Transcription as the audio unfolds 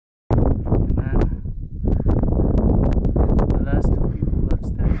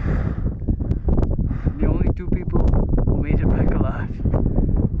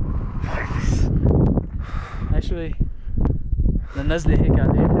نازلة هيك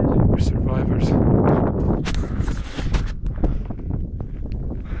على الآخر. We're survivors.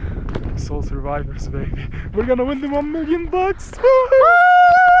 Soul survivors, baby. We're gonna win the $1 million.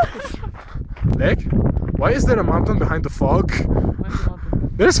 Like, why is there a mountain behind the fog?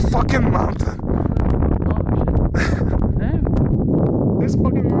 There's a fucking mountain. There's a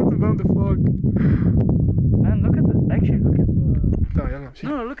fucking mountain behind the fog. Man, look at the. Actually, look at the.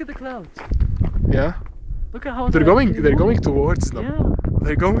 No, look at the clouds. Yeah. Look at how They're going towards them. Yeah.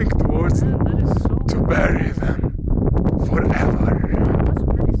 They're going towards them Man, that is so. to bury them forever. That's a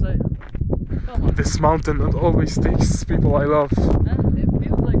pretty sight. Come on. This mountain, it always takes people I love. Man,